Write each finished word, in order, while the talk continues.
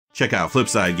Check out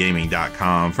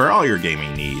FlipsideGaming.com for all your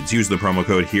gaming needs. Use the promo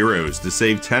code HEROES to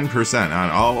save 10%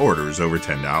 on all orders over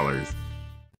 $10.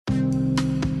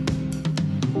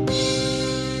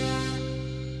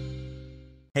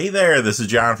 Hey there, this is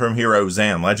John from Heroes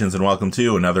and Legends, and welcome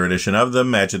to another edition of the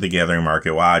Magic the Gathering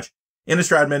Market Watch.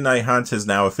 Innistrad Midnight Hunt has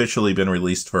now officially been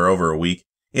released for over a week,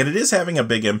 and it is having a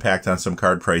big impact on some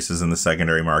card prices in the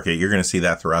secondary market. You're going to see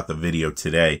that throughout the video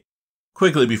today.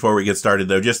 Quickly before we get started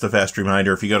though, just a fast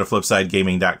reminder, if you go to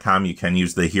FlipsideGaming.com, you can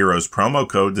use the Heroes promo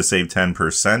code to save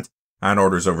 10% on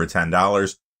orders over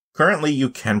 $10. Currently, you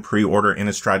can pre-order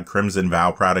Innistrad Crimson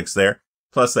Vow products there,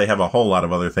 plus they have a whole lot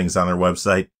of other things on their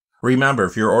website. Remember,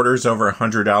 if your order is over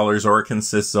 $100 or it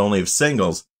consists only of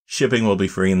singles, shipping will be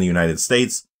free in the United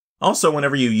States. Also,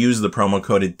 whenever you use the promo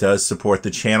code, it does support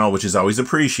the channel, which is always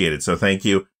appreciated, so thank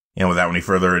you. And without any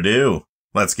further ado,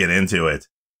 let's get into it.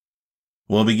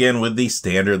 We'll begin with the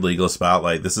Standard Legal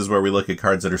Spotlight. This is where we look at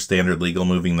cards that are Standard Legal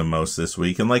moving the most this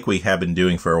week, and like we have been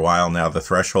doing for a while now, the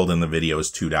threshold in the video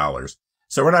is $2.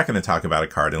 So we're not going to talk about a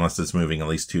card unless it's moving at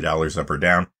least $2 up or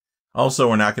down. Also,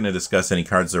 we're not going to discuss any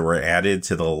cards that were added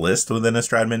to the list within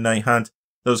Innistrad Midnight Hunt.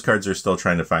 Those cards are still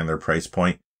trying to find their price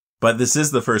point. But this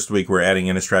is the first week we're adding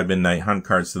Innistrad Midnight Hunt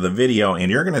cards to the video, and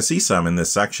you're going to see some in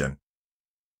this section.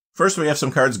 First, we have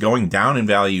some cards going down in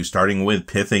value, starting with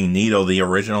Pithing Needle, the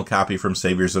original copy from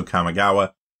Saviors of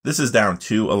Kamigawa. This is down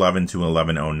 211 to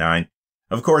 1109.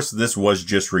 Of course, this was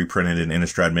just reprinted in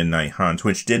Innistrad Midnight Hunt,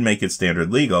 which did make it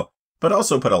standard legal, but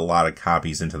also put a lot of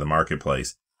copies into the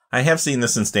marketplace. I have seen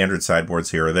this in standard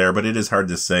sideboards here or there, but it is hard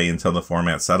to say until the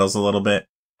format settles a little bit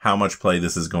how much play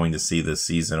this is going to see this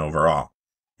season overall.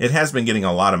 It has been getting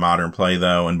a lot of modern play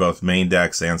though in both main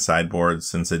decks and sideboards.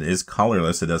 Since it is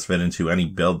colorless, it does fit into any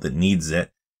build that needs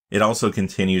it. It also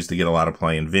continues to get a lot of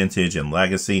play in Vintage and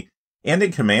Legacy. And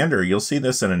in Commander, you'll see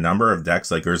this in a number of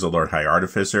decks like Urza Lord High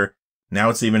Artificer.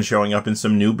 Now it's even showing up in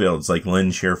some new builds like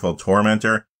Lyn Cheerful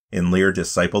Tormentor and Lear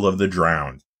Disciple of the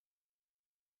Drowned.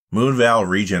 Moonval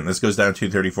Regent, this goes down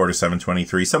 234 to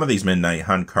 723. Some of these Midnight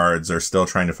Hunt cards are still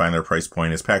trying to find their price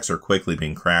point as packs are quickly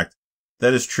being cracked.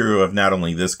 That is true of not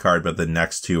only this card, but the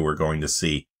next two we're going to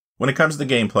see. When it comes to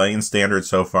gameplay in Standard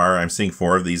so far, I'm seeing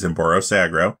 4 of these in Boros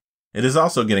Aggro. It is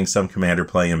also getting some Commander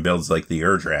play in builds like the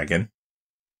Ur-Dragon.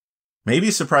 Maybe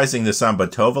surprising to some,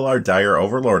 but Tovolar Dire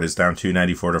Overlord is down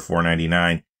 294 to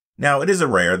 499. Now, it is a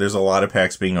rare. There's a lot of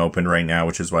packs being opened right now,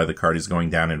 which is why the card is going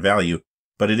down in value,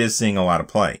 but it is seeing a lot of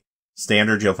play.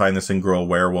 Standard, you'll find this in Gruul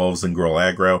Werewolves and Gruul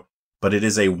Aggro, but it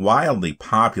is a wildly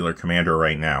popular commander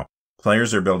right now.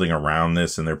 Players are building around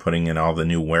this, and they're putting in all the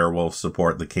new werewolf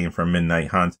support that came from Midnight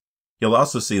Hunt. You'll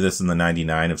also see this in the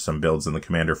 99 of some builds in the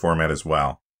commander format as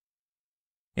well.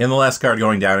 And the last card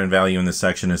going down in value in this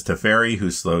section is Teferi,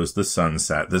 who slows the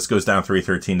sunset. This goes down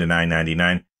 313 to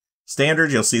 999.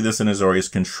 Standard, you'll see this in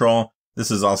Azorius Control.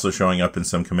 This is also showing up in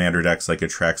some commander decks like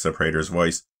Atraxa Praetor's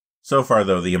Voice. So far,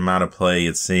 though, the amount of play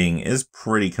it's seeing is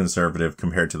pretty conservative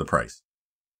compared to the price.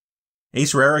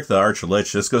 Ace Raric, the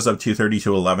Archlich, this goes up 230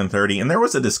 to 1130, and there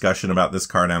was a discussion about this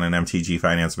card on an MTG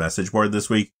Finance message board this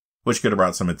week, which could have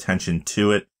brought some attention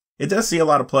to it. It does see a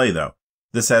lot of play, though.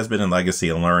 This has been in Legacy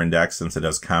Aluren decks since it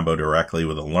does combo directly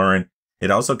with Aluren.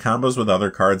 It also combos with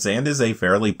other cards and is a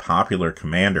fairly popular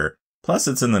commander, plus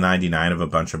it's in the 99 of a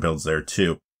bunch of builds there,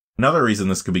 too. Another reason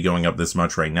this could be going up this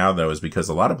much right now, though, is because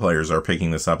a lot of players are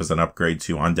picking this up as an upgrade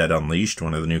to Undead Unleashed,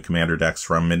 one of the new commander decks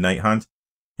from Midnight Hunt,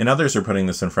 and others are putting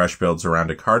this in fresh builds around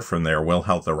a card from there, Will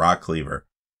Help the Rock Cleaver.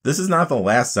 This is not the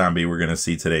last zombie we're going to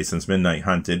see today, since Midnight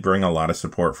Hunt did bring a lot of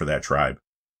support for that tribe.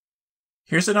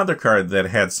 Here's another card that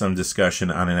had some discussion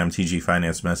on an MTG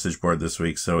Finance message board this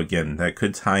week, so again, that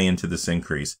could tie into this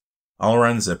increase.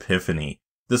 Alrund's Epiphany.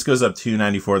 This goes up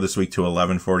 294 this week to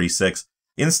 1146.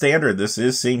 In Standard, this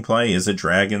is seeing play as a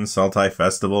Dragon, Sultai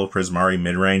Festival, Prismari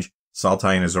Midrange,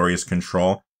 Sultai and Azorius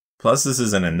Control. Plus, this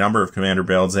is in a number of commander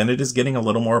builds, and it is getting a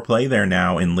little more play there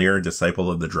now in Lear Disciple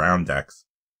of the Drowned decks.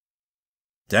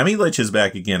 Demi-Lich is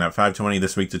back again at 520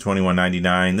 this week to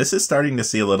 2199. This is starting to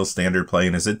see a little Standard play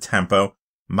and is at tempo.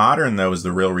 Modern, though, is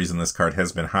the real reason this card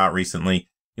has been hot recently.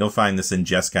 You'll find this in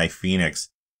Jeskai Phoenix.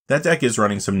 That deck is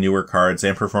running some newer cards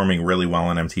and performing really well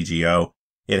on MTGO.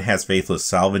 It has Faithless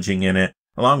Salvaging in it,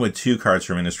 along with 2 cards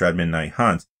from Innistrad Midnight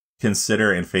Hunt,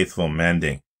 Consider and Faithful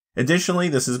Mending. Additionally,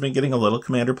 this has been getting a little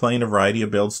commander play in a variety of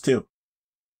builds too.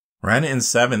 Ren in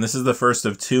 7, this is the first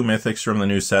of 2 mythics from the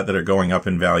new set that are going up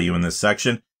in value in this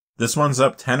section. This one's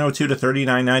up 1002 to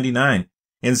 39.99.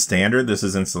 In Standard, this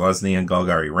is in Selesnya and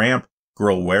Golgari Ramp,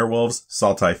 Gruul Werewolves,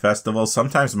 Sultai Festival,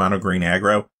 sometimes Mono Green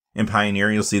Aggro. In Pioneer,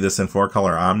 you'll see this in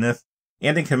 4-color Omnith.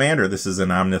 And in Commander, this is an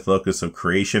Omnith Locus of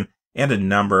Creation and a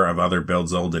number of other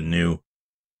builds old and new.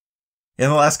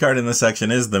 And the last card in this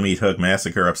section is the Meat Hook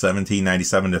Massacre, up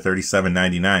 17.97 to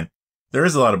 37.99. There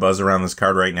is a lot of buzz around this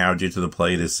card right now due to the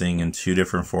play it is seeing in 2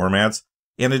 different formats,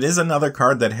 and it is another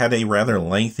card that had a rather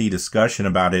lengthy discussion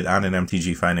about it on an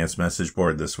MTG Finance message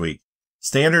board this week.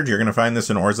 Standard, you're going to find this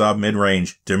in Orzhov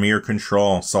Midrange, Dimir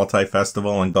Control, Sultai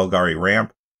Festival, and Golgari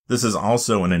Ramp. This is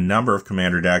also in a number of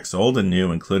commander decks, old and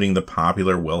new, including the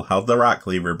popular Wilheld the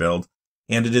Rockcleaver build,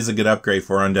 and it is a good upgrade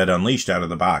for Undead Unleashed out of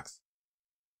the box.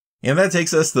 And that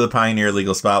takes us to the Pioneer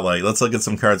Legal Spotlight. Let's look at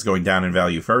some cards going down in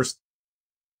value first.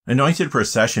 Anointed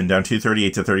Procession, down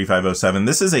 238 to 3507.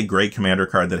 This is a great commander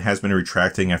card that has been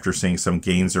retracting after seeing some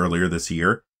gains earlier this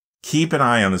year. Keep an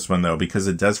eye on this one though, because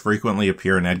it does frequently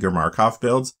appear in Edgar Markov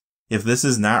builds. If this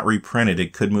is not reprinted,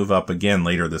 it could move up again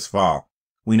later this fall.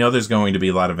 We know there's going to be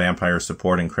a lot of vampire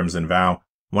support in Crimson Vow.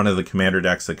 One of the commander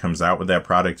decks that comes out with that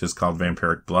product is called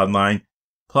Vampiric Bloodline.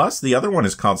 Plus, the other one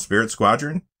is called Spirit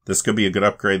Squadron. This could be a good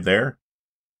upgrade there.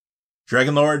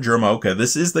 Dragonlord Dromoka.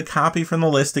 This is the copy from the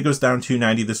list. It goes down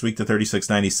 290 this week to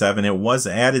 36.97. It was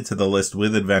added to the list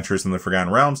with Adventures in the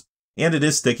Forgotten Realms, and it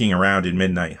is sticking around in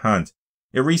Midnight Hunt.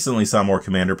 It recently saw more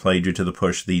commander play due to the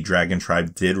push the Dragon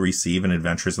Tribe did receive in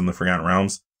Adventures in the Forgotten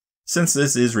Realms. Since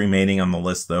this is remaining on the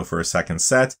list though for a second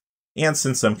set, and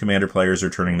since some commander players are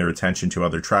turning their attention to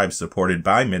other tribes supported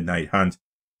by Midnight Hunt,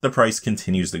 the price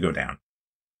continues to go down.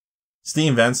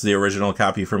 Steam Vents, the original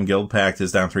copy from Guild Pact,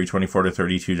 is down $3.24 to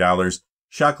 $32.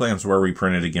 Shocklands were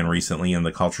reprinted again recently in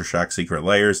the Culture Shock Secret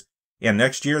Layers, and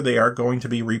next year they are going to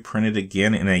be reprinted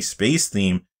again in a space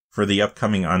theme for the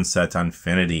upcoming unset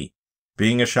Infinity.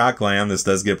 Being a Shockland, this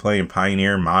does get play in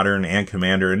Pioneer, Modern, and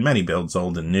Commander in many builds,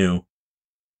 old and new.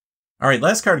 Alright,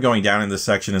 last card going down in this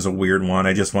section is a weird one.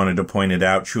 I just wanted to point it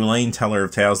out. Trulane, Teller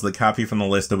of Tales, the copy from the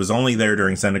list that was only there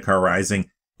during Zendikar Rising.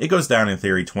 It goes down in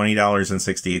theory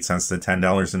 $20.68 to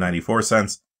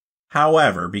 $10.94.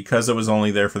 However, because it was only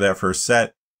there for that first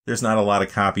set, there's not a lot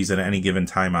of copies at any given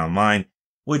time online,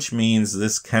 which means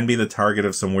this can be the target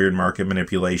of some weird market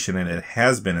manipulation, and it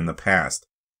has been in the past.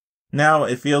 Now,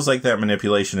 it feels like that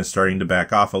manipulation is starting to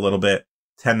back off a little bit.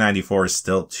 $10.94 is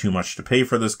still too much to pay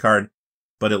for this card,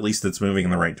 but at least it's moving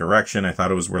in the right direction. I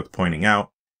thought it was worth pointing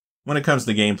out. When it comes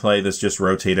to gameplay, this just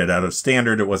rotated out of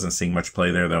Standard. It wasn't seeing much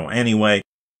play there though anyway.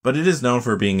 But it is known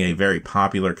for being a very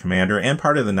popular commander and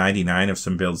part of the 99 of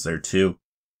some builds there too.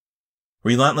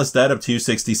 Relentless Dead up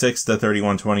 266 to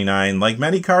 31.29. Like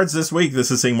many cards this week, this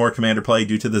is seeing more commander play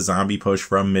due to the zombie push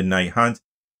from Midnight Hunt.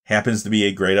 Happens to be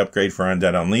a great upgrade for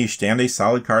Undead Unleashed and a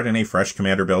solid card in a fresh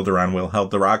commander build around Wilheld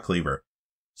the Rockcleaver.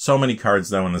 So many cards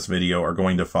though in this video are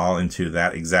going to fall into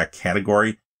that exact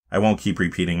category. I won't keep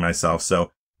repeating myself,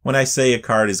 so when I say a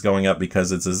card is going up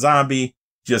because it's a zombie,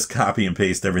 just copy and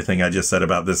paste everything I just said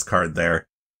about this card there.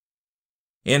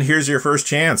 And here's your first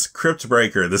chance.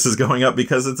 Cryptbreaker. This is going up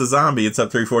because it's a zombie. It's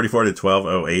up $3.44 to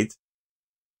 $12.08.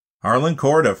 Harlan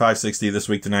Court at $5.60 this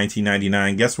week to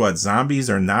 $19.99. Guess what?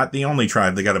 Zombies are not the only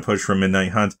tribe that got a push from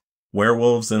Midnight Hunt.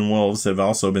 Werewolves and wolves have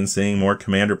also been seeing more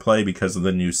commander play because of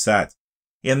the new set.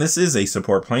 And this is a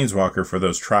support planeswalker for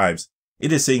those tribes.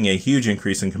 It is seeing a huge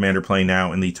increase in commander play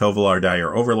now in the Tovolar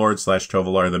Dire Overlord /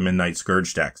 Tovolar the Midnight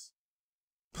Scourge decks.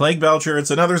 Plague Belcher,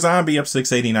 it's another zombie, up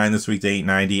 $6.89 this week to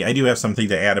 $8.90. I do have something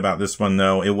to add about this one,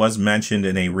 though. It was mentioned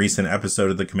in a recent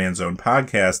episode of the Command Zone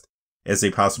podcast as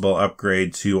a possible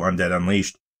upgrade to Undead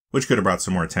Unleashed, which could have brought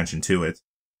some more attention to it.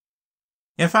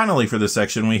 And finally, for this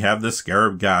section, we have the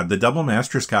Scarab God. The Double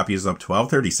Masters copy is up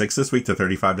 $12.36 this week to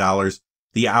 $35.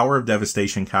 The Hour of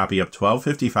Devastation copy up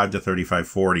 $12.55 to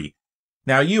 $35.40.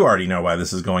 Now, you already know why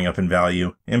this is going up in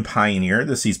value. In Pioneer,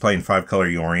 this sees play in 5-color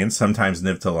Yorion, sometimes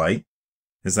Niv to Light.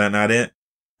 Is that not it?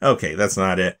 Okay, that's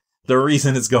not it. The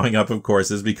reason it's going up, of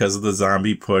course, is because of the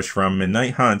zombie push from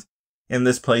Midnight Hunt, and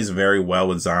this plays very well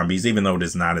with zombies, even though it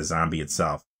is not a zombie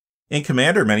itself. In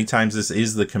Commander, many times this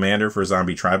is the commander for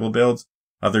zombie tribal builds,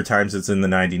 other times it's in the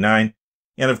 99,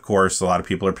 and of course, a lot of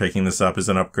people are picking this up as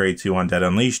an upgrade to Undead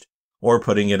Unleashed, or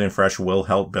putting it in fresh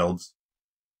Wilheld builds.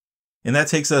 And that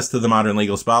takes us to the Modern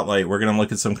Legal Spotlight. We're going to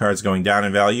look at some cards going down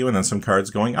in value, and then some cards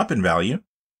going up in value.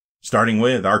 Starting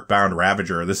with Arcbound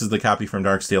Ravager. This is the copy from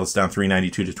Darksteel. It's down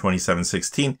 $3.92 to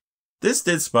 $27.16. This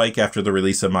did spike after the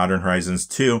release of Modern Horizons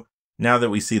 2. Now that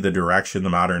we see the direction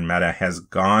the modern meta has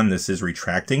gone, this is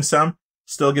retracting some.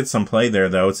 Still gets some play there,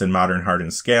 though. It's in Modern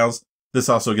Hardened Scales. This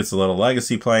also gets a little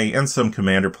Legacy play and some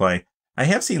Commander play. I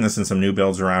have seen this in some new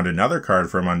builds around another card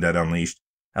from Undead Unleashed,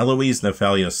 Eloise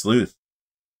Nephalia Sleuth.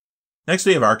 Next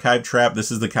we have Archive Trap.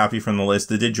 This is the copy from the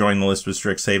list. It did join the list with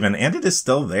Strixhaven, and it is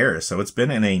still there, so it's been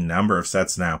in a number of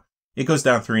sets now. It goes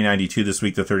down $3.92 this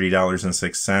week to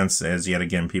 $30.06, as yet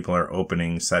again people are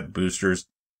opening set boosters.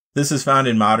 This is found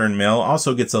in Modern Mill,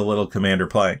 also gets a little commander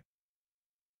play.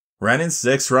 Ren in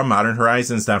 6 from Modern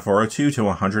Horizons down 402 to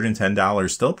 $110,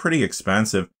 still pretty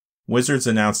expensive. Wizards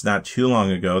announced not too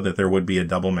long ago that there would be a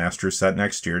Double Masters set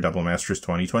next year, Double Masters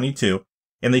 2022,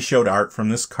 and they showed art from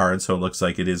this card, so it looks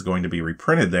like it is going to be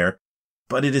reprinted there.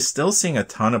 But it is still seeing a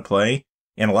ton of play,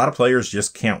 and a lot of players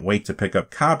just can't wait to pick up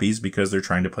copies because they're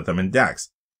trying to put them in decks.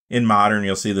 In Modern,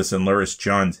 you'll see this in Luris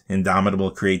Jund,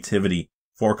 Indomitable Creativity,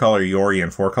 4-color Yori,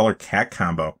 and 4-color Cat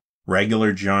combo,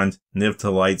 regular Jund, Niv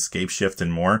to Light, Scape Shift,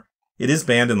 and more. It is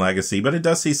banned in Legacy, but it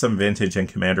does see some Vintage and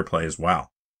Commander play as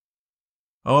well.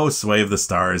 Oh, Sway of the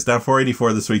Stars, down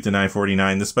 484 this week to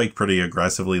 949. This spiked pretty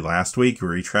aggressively last week.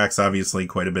 Retracts obviously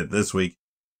quite a bit this week.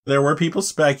 There were people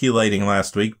speculating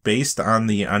last week, based on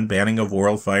the unbanning of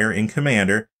Worldfire in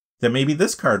Commander, that maybe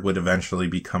this card would eventually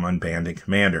become unbanned in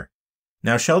Commander.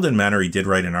 Now, Sheldon Menery did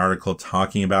write an article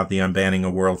talking about the unbanning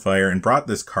of Worldfire and brought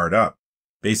this card up.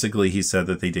 Basically, he said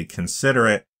that they did consider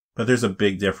it, but there's a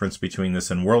big difference between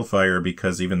this and Worldfire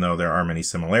because even though there are many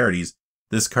similarities,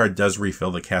 this card does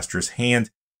refill the caster's hand,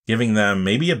 giving them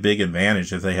maybe a big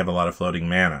advantage if they have a lot of floating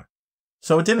mana.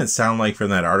 So it didn't sound like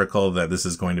from that article that this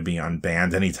is going to be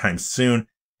unbanned anytime soon,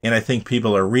 and I think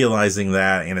people are realizing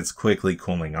that and it's quickly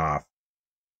cooling off.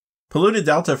 Polluted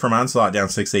Delta from Onslaught down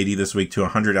 680 this week to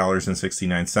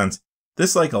 $100.69.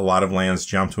 This, like a lot of lands,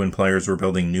 jumped when players were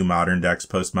building new Modern decks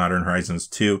post-Modern Horizons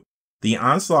 2. The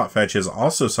Onslaught fetches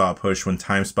also saw a push when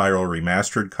Time Spiral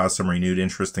Remastered caught some renewed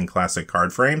interest in classic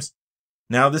card frames.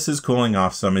 Now this is cooling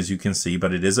off some, as you can see,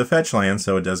 but it is a fetch land,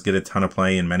 so it does get a ton of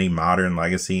play in many Modern,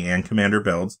 Legacy, and Commander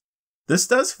builds. This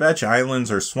does fetch islands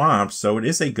or swamps, so it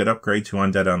is a good upgrade to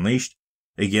Undead Unleashed.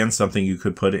 Again, something you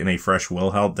could put in a fresh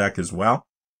Wilheld deck as well.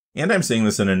 And I'm seeing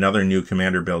this in another new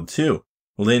Commander build too,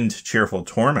 Lind Cheerful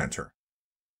Tormentor.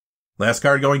 Last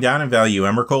card going down in value,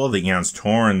 Emrakul, the Eon's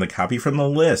Torn, the copy from the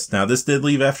list. Now this did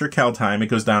leave after Kel time. It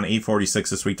goes down 846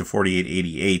 this week to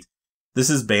 4888. This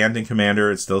is banned in Commander.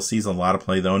 It still sees a lot of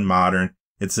play though in Modern.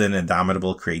 It's an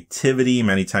Indomitable Creativity,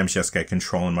 many times just get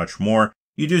control and much more.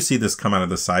 You do see this come out of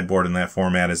the sideboard in that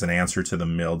format as an answer to the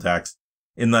mill decks.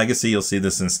 In Legacy, you'll see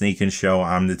this in Sneak and Show,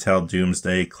 Omnitel,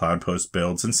 Doomsday, Cloudpost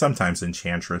builds, and sometimes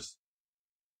Enchantress.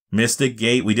 Mystic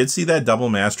Gate, we did see that Double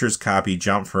Masters copy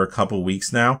jump for a couple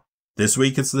weeks now. This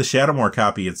week, it's the Shadowmoor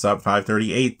copy. It's up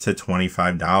 $5.38 to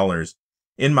 $25.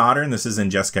 In Modern, this is in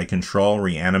Jeskai Control,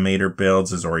 Reanimator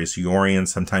builds, Azorius Yorion,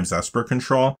 sometimes Esper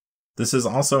Control. This is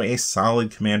also a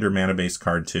solid Commander mana-based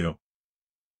card too.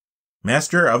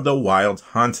 Master of the Wild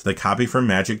Hunt, the copy from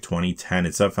Magic 2010.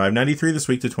 It's up $5.93 this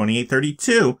week to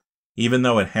 $28.32, even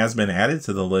though it has been added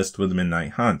to the list with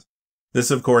Midnight Hunt. This,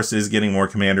 of course, is getting more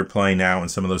Commander play now in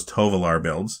some of those Tovolar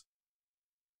builds.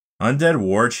 Undead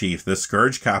Warchief, the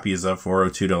Scourge copy is up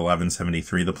 $402 to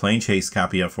 $11.73. The Plane Chase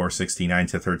copy up $469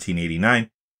 to $13.89.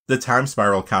 The Time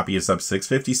Spiral copy is up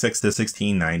 $656 to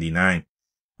 $16.99.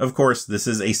 Of course, this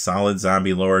is a solid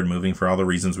Zombie Lord, moving for all the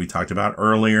reasons we talked about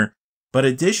earlier. But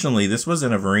additionally, this was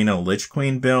an Averina Lich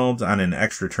Queen build on an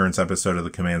Extra Turns episode of the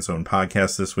Command Zone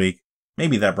podcast this week.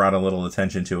 Maybe that brought a little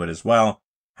attention to it as well.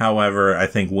 However, I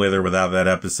think with or without that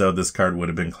episode, this card would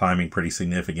have been climbing pretty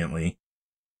significantly.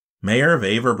 Mayor of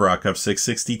Averbrook up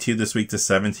 $662 this week to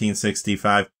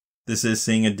 $17.65. This is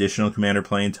seeing additional Commander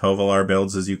play in Tovolar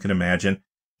builds, as you can imagine.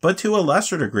 But to a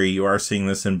lesser degree, you are seeing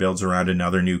this in builds around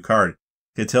another new card,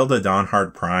 Catilda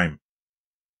Dawnheart Prime.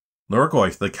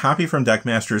 Lurgoyf, the copy from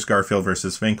Deckmasters Garfield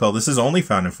vs. Finkel. This is only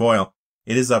found in foil.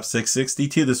 It is up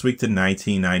 $662 this week to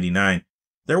 $19.99.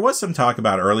 There was some talk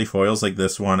about early foils like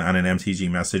this one on an MTG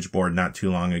message board not too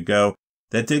long ago.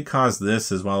 That did cause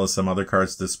this as well as some other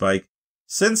cards to spike.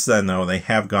 Since then, though, they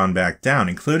have gone back down,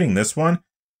 including this one.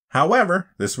 However,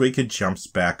 this week it jumps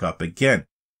back up again.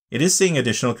 It is seeing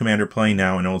additional Commander play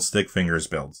now in old Stick Fingers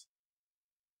builds.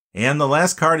 And the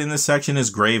last card in this section is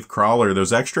Grave Crawler.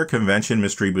 Those extra convention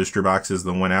mystery booster boxes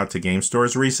that went out to game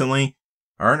stores recently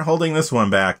aren't holding this one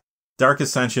back. Dark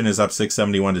Ascension is up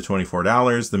 $671 to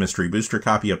 $24. The mystery booster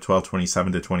copy up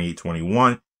 $1227 to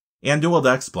 $2821. And Dual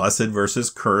Decks Blessed vs.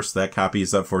 Curse, that copy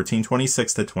is up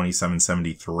 $1426 to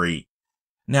 $2773.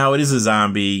 Now, it is a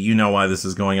zombie. You know why this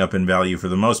is going up in value for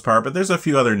the most part, but there's a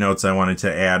few other notes I wanted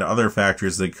to add, other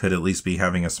factors that could at least be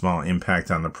having a small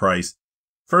impact on the price.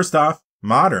 First off,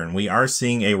 Modern. We are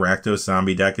seeing a Rakdos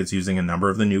zombie deck. It's using a number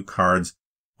of the new cards.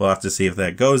 We'll have to see if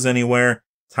that goes anywhere.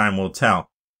 Time will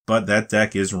tell. But that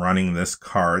deck is running this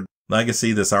card.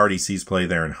 Legacy, this already sees play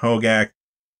there in Hogak.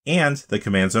 And the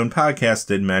Command Zone podcast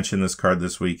did mention this card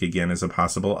this week again as a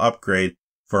possible upgrade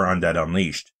for Undead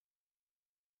Unleashed.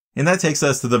 And that takes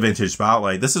us to the Vintage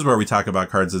Spotlight. This is where we talk about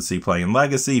cards that see play in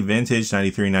Legacy, Vintage,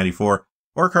 93, 94,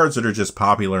 or cards that are just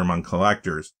popular among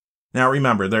collectors. Now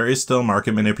remember, there is still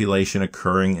market manipulation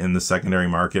occurring in the secondary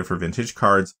market for vintage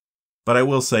cards, but I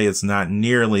will say it's not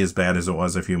nearly as bad as it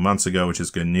was a few months ago, which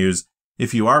is good news.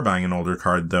 If you are buying an older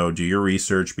card though, do your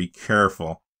research, be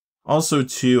careful. Also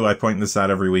too, I point this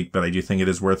out every week, but I do think it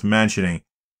is worth mentioning.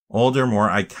 Older, more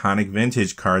iconic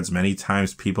vintage cards, many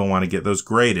times people want to get those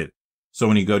graded. So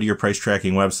when you go to your price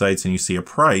tracking websites and you see a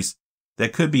price,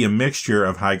 that could be a mixture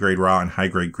of high-grade raw and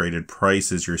high-grade graded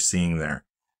prices you're seeing there.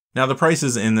 Now, the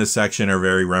prices in this section are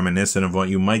very reminiscent of what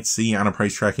you might see on a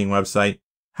price tracking website.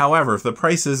 However, if the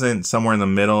price isn't somewhere in the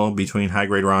middle between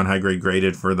high-grade raw and high-grade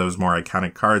graded for those more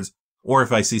iconic cards, or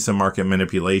if I see some market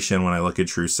manipulation when I look at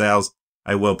true sales,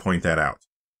 I will point that out.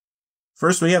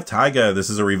 First, we have Taiga. This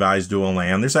is a revised dual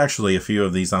land. There's actually a few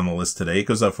of these on the list today. It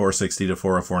goes up $4.60 to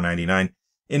 $404.99.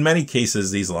 In many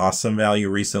cases, these lost some value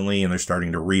recently, and they're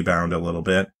starting to rebound a little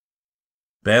bit.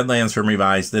 Badlands from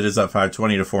Revised, that is up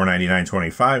 $5.20 to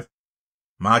 $499.25.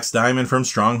 Mox Diamond from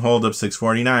Stronghold up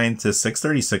 $6.49 to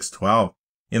 $636.12.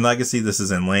 In Legacy, this is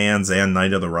in lands and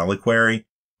Knight of the Reliquary.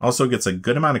 Also gets a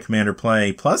good amount of commander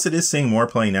play, plus it is seeing more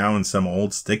play now in some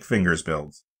old Stick Fingers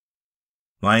builds.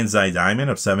 Lion's Eye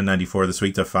Diamond up $7.94 this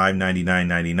week to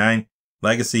 $599.99.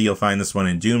 Legacy, you'll find this one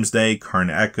in Doomsday, Karn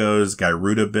Echoes,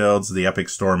 Gyruda builds, the Epic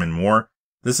Storm, and more.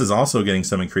 This is also getting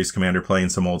some increased commander play in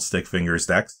some old Stick Fingers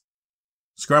decks.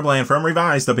 Scrubland from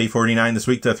Revised up $8.49 this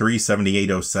week to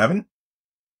 $378.07.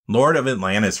 Lord of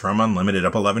Atlantis from Unlimited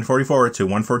up $11.44 to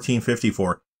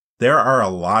 $114.54. There are a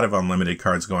lot of Unlimited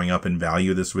cards going up in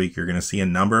value this week. You're going to see a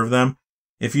number of them.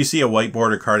 If you see a white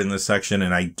border card in this section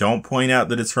and I don't point out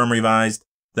that it's from Revised,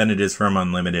 then it is from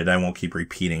Unlimited. I won't keep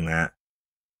repeating that.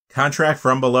 Contract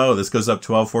from Below. This goes up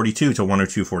 $12.42 to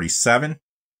 $102.47.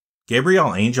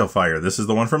 Gabriel Angelfire. This is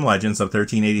the one from Legends up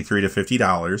 $13.83 to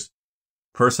 $50.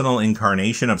 Personal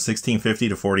Incarnation up $16.50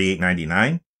 to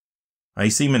 $48.99.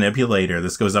 Icy Manipulator.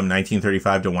 This goes up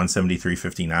 $19.35 to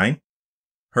 $173.59.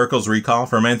 Hercule's Recall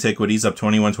from Antiquities up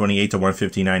 $21.28 to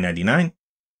 $159.99.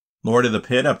 Lord of the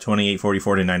Pit up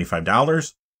 $28.44 to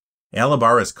 $95.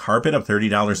 Alabaris Carpet up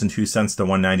 $30.02 to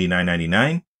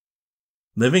 $199.99.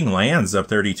 Living Lands up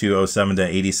 $32.07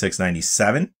 to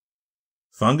 $86.97.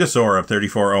 Fungusaur up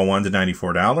 $34.01 to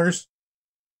 $94.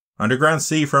 Underground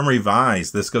Sea from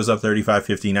Revised. This goes up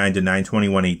 $35.59 to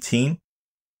 $921.18.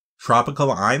 Tropical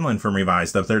Island from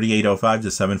Revised up $38.05 to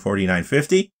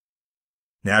 $749.50.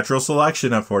 Natural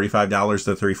Selection up $45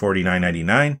 to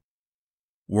 $349.99.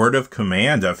 Word of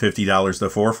Command up $50 to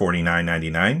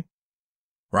 $449.99.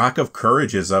 Rock of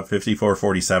Courage is up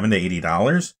 $54.47 to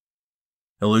 $80.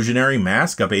 Illusionary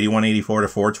Mask up $81.84 to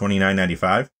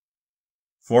 $429.95.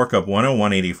 Fork up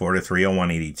 $101.84 to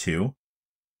 $301.82.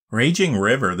 Raging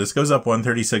River, this goes up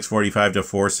 $136.45 to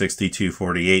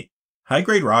 $462.48.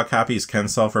 High-grade raw copies can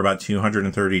sell for about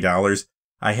 $230.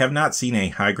 I have not seen a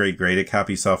high-grade graded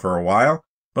copy sell for a while,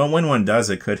 but when one does,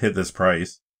 it could hit this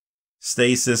price.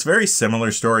 Stasis, very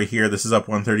similar story here. This is up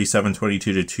 $137.22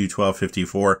 to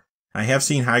 $212.54. I have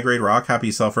seen high-grade raw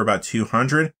copies sell for about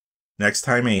 $200. Next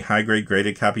time a high-grade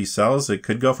graded copy sells, it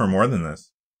could go for more than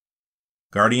this.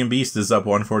 Guardian Beast is up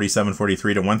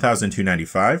 $147.43 to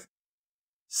 $1,295.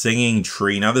 Singing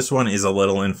Tree. Now this one is a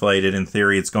little inflated. In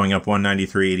theory, it's going up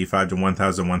 $193.85 to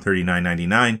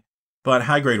 $1,139.99. But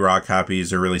high-grade raw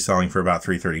copies are really selling for about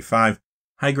 $335.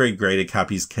 High-grade graded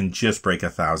copies can just break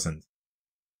 $1,000.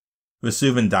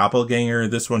 Vesuvan Doppelganger,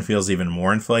 this one feels even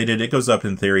more inflated. It goes up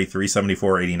in theory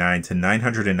 $374.89 to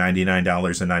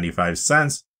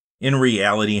 $999.95. In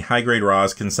reality, high-grade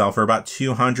raws can sell for about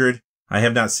 $200. I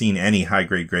have not seen any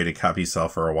high-grade graded copies sell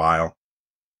for a while.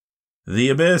 The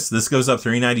Abyss, this goes up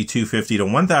 $392.50 to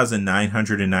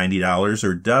 $1,990,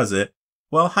 or does it?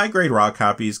 Well, high-grade raw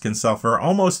copies can sell for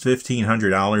almost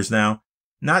 $1,500 now.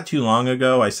 Not too long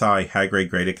ago, I saw a high-grade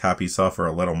graded copy sell for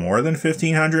a little more than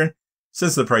 $1,500.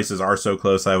 Since the prices are so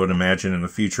close, I would imagine in the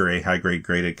future a high-grade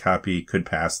graded copy could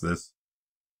pass this.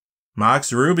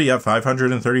 Mox Ruby up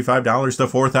 $535 to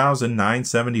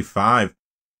 $4,975.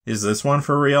 Is this one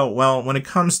for real? Well, when it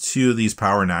comes to these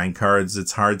Power 9 cards,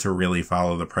 it's hard to really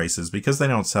follow the prices because they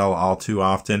don't sell all too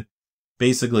often.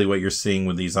 Basically, what you're seeing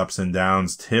with these ups and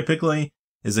downs typically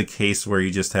is a case where you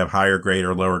just have higher grade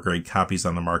or lower grade copies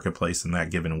on the marketplace in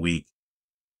that given week.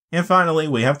 And finally,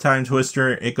 we have Time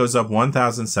Twister. It goes up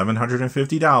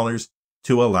 $1,750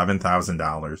 to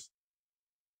 $11,000.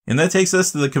 And that takes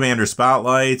us to the Commander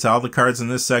Spotlight. All the cards in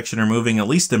this section are moving, at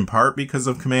least in part because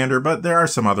of Commander, but there are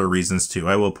some other reasons too.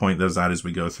 I will point those out as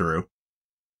we go through.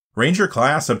 Ranger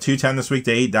Class up $210 this week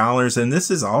to $8, and this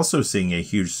is also seeing a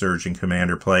huge surge in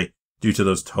Commander play due to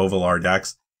those Tovolar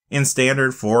decks. In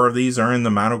Standard, 4 of these are in the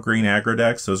Mono Green Aggro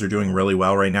decks. Those are doing really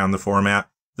well right now in the format.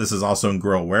 This is also in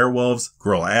Gruul Werewolves,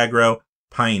 Gruul Aggro,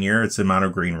 Pioneer, it's in Mono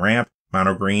Green Ramp,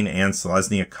 Mono Green, and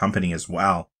Selesnya Company as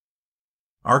well.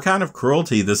 Archon of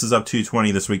Cruelty, this is up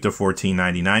 220 this week to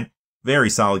 $14.99. Very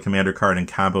solid commander card and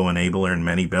combo enabler in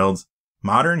many builds.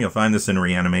 Modern, you'll find this in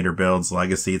Reanimator builds.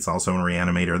 Legacy, it's also in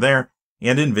Reanimator there.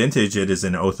 And in Vintage, it is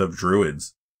in Oath of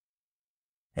Druids.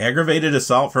 Aggravated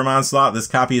Assault from Onslaught, this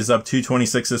copy is up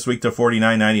 226 this week to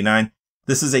 $49.99.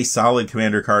 This is a solid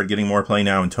commander card getting more play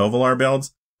now in Tovolar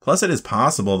builds. Plus, it is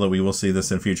possible that we will see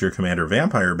this in future Commander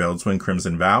Vampire builds when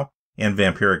Crimson Vow and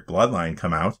Vampiric Bloodline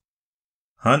come out.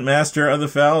 Huntmaster of the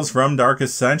Fells from Dark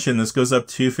Ascension. This goes up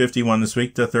 $251 this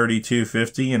week to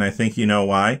 $32.50, and I think you know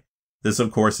why. This,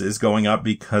 of course, is going up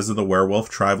because of the Werewolf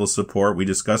Tribal support we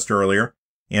discussed earlier,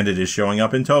 and it is showing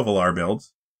up in Tovolar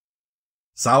builds.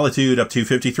 Solitude up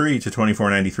 $253 to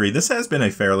 $24.93. This has been a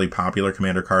fairly popular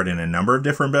commander card in a number of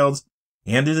different builds,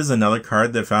 and it is another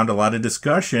card that found a lot of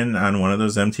discussion on one of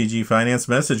those MTG Finance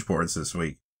message boards this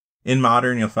week. In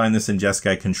Modern, you'll find this in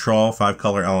Jeskai Control,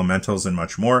 5-color elementals, and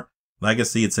much more.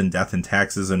 Legacy, it's in Death and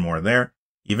Taxes and more there.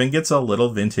 Even gets a little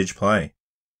Vintage play.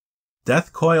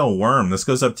 Death Coil Worm, this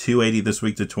goes up $280 this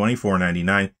week to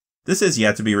 $24.99. This is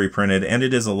yet to be reprinted, and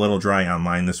it is a little dry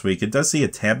online this week. It does see a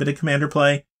tad bit of commander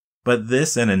play, but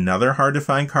this and another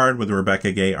hard-to-find card with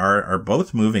Rebecca Gay art are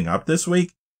both moving up this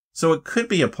week, so it could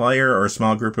be a player or a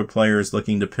small group of players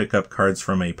looking to pick up cards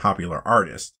from a popular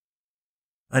artist.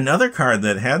 Another card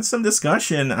that had some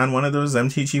discussion on one of those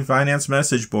MTG Finance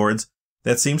message boards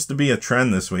that seems to be a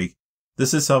trend this week.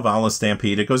 This is Selvala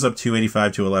Stampede. It goes up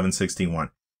 $285 to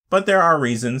 $1161. But there are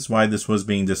reasons why this was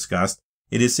being discussed.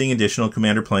 It is seeing additional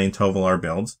commander play in Tovolar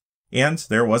builds. And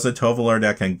there was a Tovolar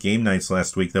deck on Game Nights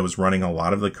last week that was running a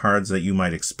lot of the cards that you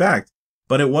might expect.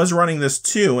 But it was running this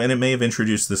too, and it may have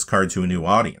introduced this card to a new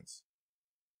audience.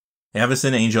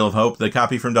 Avacyn Angel of Hope. The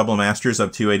copy from Double Masters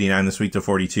up $289 this week to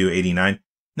 $42.89.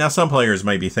 Now, some players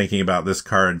might be thinking about this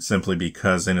card simply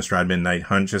because Innistrad Midnight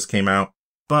Hunt just came out,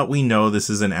 but we know this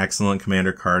is an excellent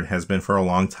commander card, has been for a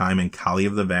long time in Kali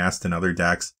of the Vast and other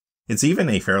decks. It's even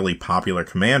a fairly popular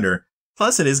commander,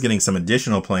 plus it is getting some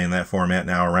additional play in that format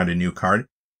now around a new card,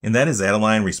 and that is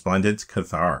Adeline Resplendent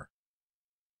Cathar.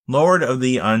 Lord of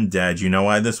the Undead, you know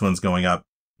why this one's going up.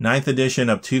 9th edition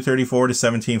up $234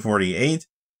 to $1748.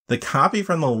 The copy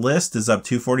from the list is up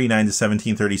 $249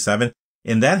 to $1737.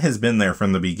 And that has been there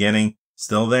from the beginning,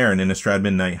 still there in Innistrad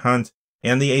Midnight Hunt,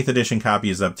 and the 8th edition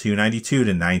copy is up $292 to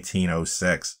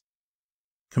 $1906.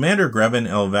 Commander Greven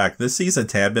Ilvek, this sees a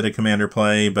tad bit of commander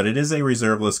play, but it is a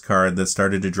reserve list card that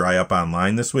started to dry up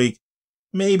online this week.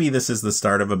 Maybe this is the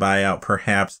start of a buyout,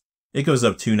 perhaps. It goes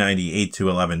up $298 to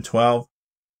 $1112.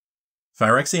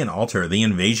 Phyrexian Altar, the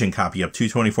Invasion copy up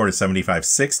 $224 to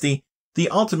 $7560. The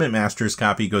Ultimate Masters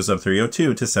copy goes up $302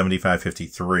 to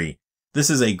 $7553. This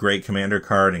is a great commander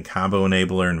card and combo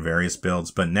enabler in various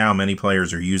builds, but now many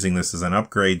players are using this as an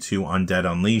upgrade to Undead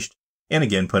Unleashed, and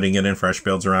again putting it in fresh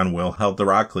builds around Wilheld the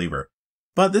Rock Cleaver.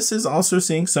 But this is also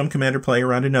seeing some commander play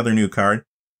around another new card.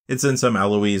 It's in some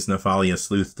Eloise Nephalia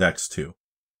Sleuth decks too.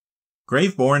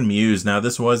 Graveborn Muse, now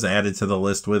this was added to the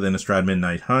list with Innistrad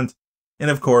Midnight Hunt,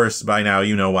 and of course by now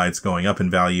you know why it's going up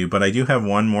in value, but I do have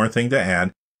one more thing to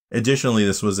add. Additionally,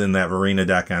 this was in that Verena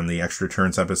deck on the Extra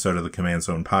Turns episode of the Command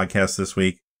Zone podcast this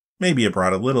week. Maybe it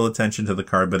brought a little attention to the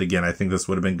card, but again, I think this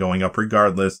would have been going up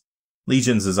regardless.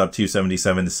 Legions is up $277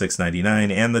 to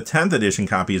 $699, and the 10th edition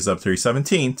copy is up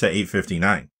 $317 to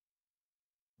 $859.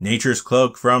 Nature's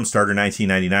Cloak from Starter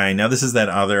 1999. Now, this is that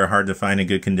other hard-to-find in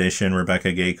good condition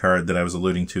Rebecca Gay card that I was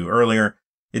alluding to earlier.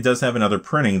 It does have another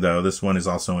printing, though. This one is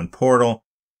also in Portal,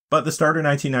 but the Starter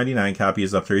 1999 copy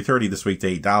is up $330 this week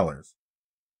to $8.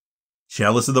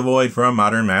 Chalice of the Void from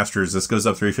Modern Masters. This goes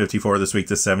up $354 this week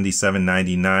to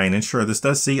 $77.99. And sure, this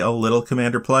does see a little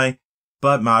commander play,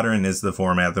 but Modern is the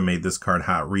format that made this card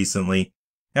hot recently.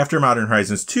 After Modern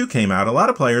Horizons 2 came out, a lot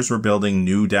of players were building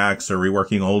new decks or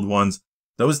reworking old ones.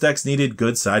 Those decks needed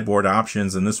good sideboard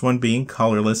options, and this one being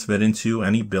colorless fit into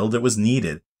any build that was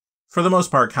needed. For the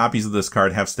most part, copies of this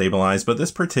card have stabilized, but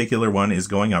this particular one is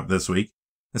going up this week.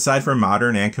 Aside from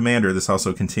Modern and Commander, this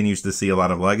also continues to see a lot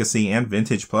of Legacy and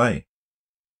Vintage play.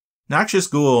 Noxious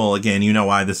Ghoul, again, you know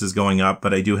why this is going up,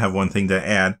 but I do have one thing to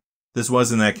add. This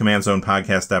was in that Command Zone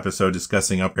podcast episode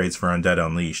discussing upgrades for Undead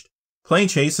Unleashed. Plane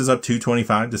Chase is up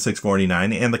 $225 to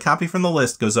 $649, and the copy from the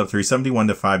list goes up $371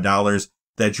 to $5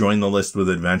 that joined the list with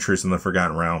Adventures in the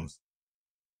Forgotten Realms.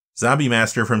 Zombie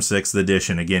Master from 6th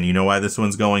edition, again, you know why this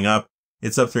one's going up.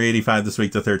 It's up $385 this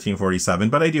week to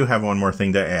 $1347, but I do have one more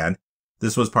thing to add.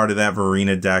 This was part of that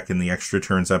Verena deck in the Extra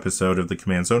Turns episode of the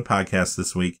Command Zone podcast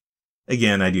this week.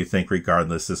 Again, I do think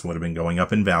regardless this would have been going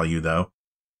up in value though.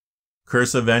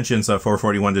 Curse of Vengeance at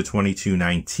 441 to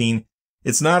 2219.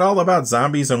 It's not all about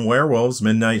zombies and werewolves.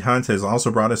 Midnight Hunt has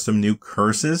also brought us some new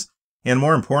curses, and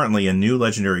more importantly, a new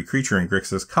legendary creature in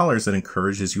Grixis colors that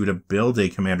encourages you to build a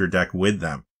commander deck with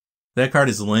them. That card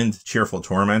is Lind, Cheerful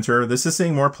Tormentor. This is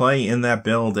seeing more play in that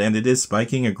build, and it is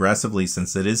spiking aggressively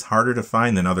since it is harder to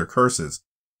find than other curses.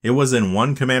 It was in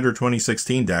one Commander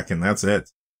 2016 deck, and that's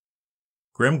it.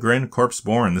 Grim Grin,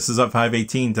 Corpseborn. This is up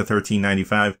 518 to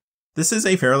 1395. This is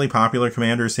a fairly popular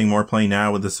commander, seeing more play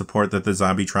now with the support that the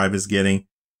zombie tribe is getting,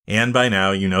 and by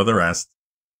now you know the rest.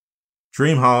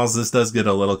 Dream Halls. This does get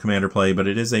a little commander play, but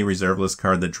it is a reserve list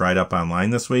card that dried up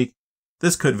online this week.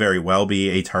 This could very well be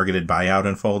a targeted buyout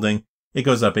unfolding. It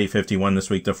goes up 851 this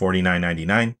week to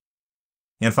 49.99.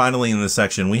 And finally in this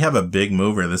section, we have a big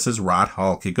mover. This is Rot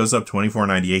Hulk. It goes up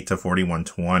 24.98 to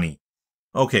 41.20.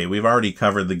 Okay, we've already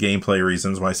covered the gameplay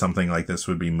reasons why something like this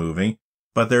would be moving,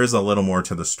 but there is a little more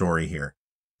to the story here.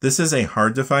 This is a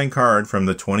hard-to-find card from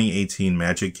the 2018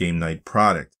 Magic Game Night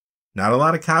product. Not a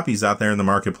lot of copies out there in the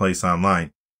marketplace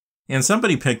online. And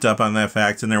somebody picked up on that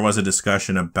fact, and there was a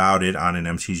discussion about it on an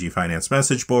MTG Finance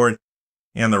message board,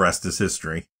 and the rest is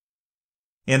history.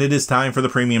 And it is time for the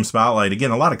Premium Spotlight.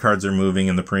 Again, a lot of cards are moving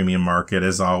in the premium market.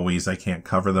 As always, I can't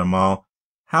cover them all.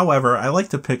 However, I like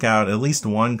to pick out at least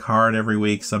one card every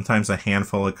week, sometimes a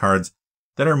handful of cards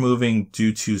that are moving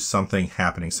due to something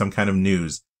happening, some kind of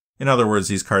news. In other words,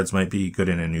 these cards might be good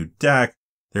in a new deck.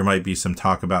 There might be some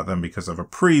talk about them because of a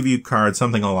preview card,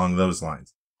 something along those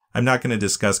lines. I'm not going to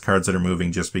discuss cards that are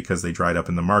moving just because they dried up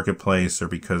in the marketplace or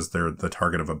because they're the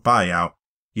target of a buyout.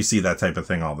 You see that type of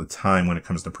thing all the time when it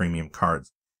comes to premium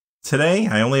cards. Today,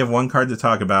 I only have one card to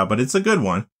talk about, but it's a good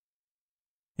one.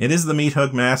 It is the Meat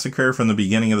Hook Massacre from the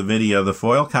beginning of the video. The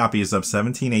foil copy is up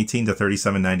 17.18 to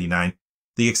 37.99.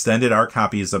 The extended art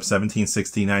copy is up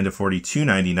 17.69 to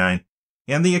 42.99.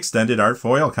 And the extended art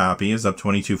foil copy is up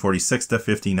 22.46 to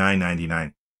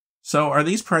 59.99. So are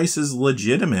these prices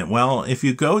legitimate? Well, if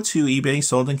you go to eBay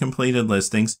sold and completed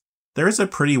listings, there is a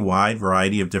pretty wide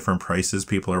variety of different prices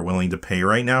people are willing to pay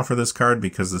right now for this card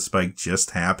because the spike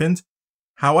just happened.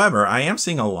 However, I am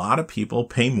seeing a lot of people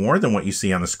pay more than what you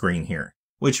see on the screen here,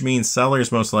 which means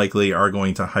sellers most likely are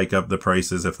going to hike up the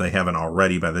prices if they haven't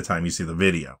already by the time you see the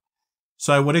video.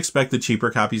 So I would expect the cheaper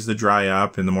copies to dry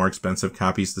up and the more expensive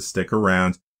copies to stick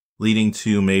around, leading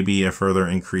to maybe a further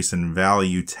increase in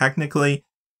value technically,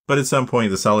 but at some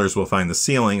point the sellers will find the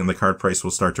ceiling and the card price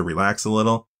will start to relax a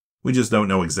little. We just don't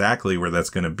know exactly where that's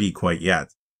going to be quite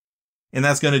yet. And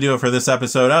that's going to do it for this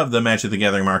episode of the Magic the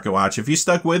Gathering Market Watch. If you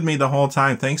stuck with me the whole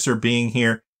time, thanks for being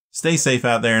here. Stay safe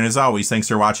out there, and as always, thanks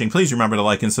for watching. Please remember to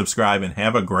like and subscribe, and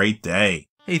have a great day.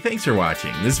 Hey, thanks for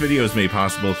watching. This video is made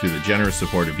possible through the generous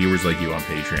support of viewers like you on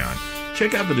Patreon.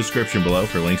 Check out the description below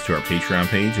for links to our Patreon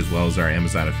page, as well as our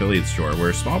Amazon affiliate store, where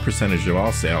a small percentage of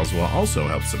all sales will also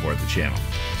help support the channel.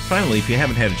 Finally, if you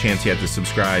haven't had a chance yet to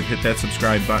subscribe, hit that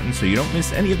subscribe button so you don't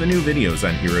miss any of the new videos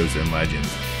on Heroes and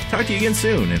Legends. Talk to you again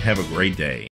soon, and have a great day.